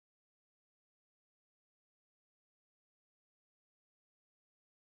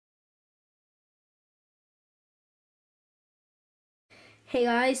Hey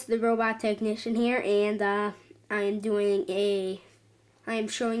guys, the robot technician here, and I am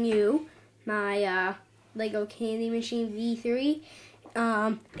showing you my Lego candy machine V3.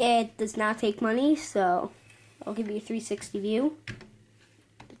 It does not take money, so I'll give you a 360 view.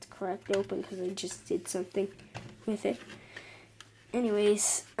 It's cracked open because I just did something with it.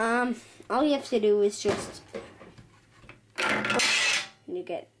 Anyways, all you have to do is just you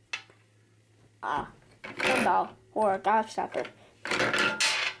get a gumball or a gobstopper.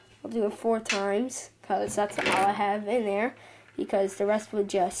 I'll do it 4 times because that's all I have in there, because the rest would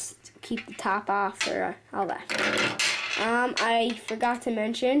just keep the top off or all that. I forgot to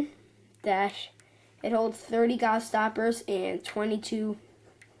mention that it holds 30 gobstoppers and 22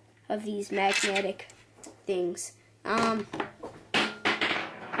 of these magnetic things. I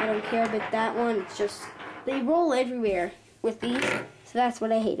don't care about that one. It's just they roll everywhere with these, so that's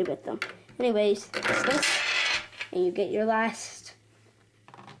what I hated with them. Anyways, it's this, and you get your last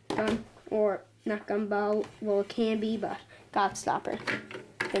gun, or not gumball, well it can be, but gobstopper.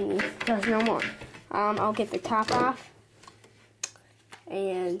 And there's no more. I'll get the top off,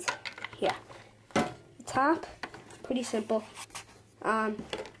 and yeah, the top, pretty simple.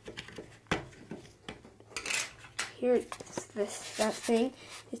 Here's that thing.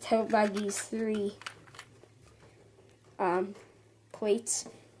 It's held by these 3 plates.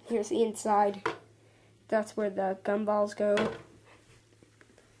 Here's the inside. That's where the gumballs go.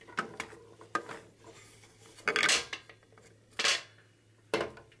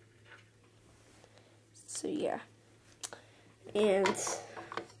 So yeah, and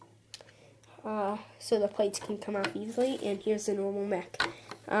so the plates can come out easily. And here's the normal mech.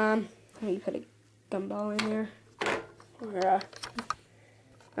 Let me put a gumball in there.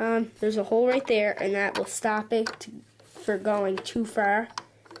 There's a hole right there, and that will stop it for going too far,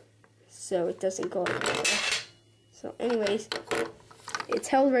 so it doesn't go anywhere. So anyways, it's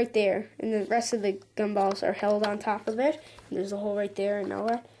held right there, and the rest of the gumballs are held on top of it. And there's a hole right there and all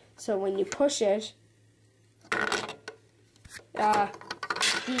that. So when you push it,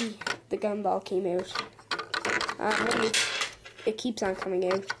 the gumball came out. It keeps on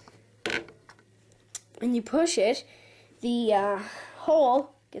coming out. When you push it, the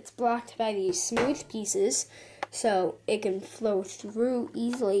hole gets blocked by these smooth pieces, so it can flow through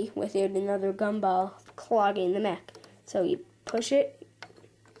easily without another gumball clogging the mech. So you push it,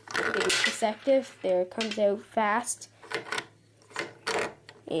 it's effective, there it comes out fast.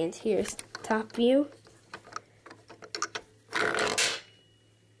 And here's the top view.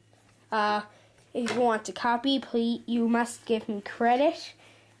 If you want to copy, please, you must give me credit.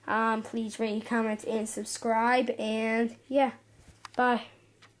 Please rate, comment, and subscribe. And yeah, bye.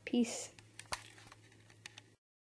 Peace.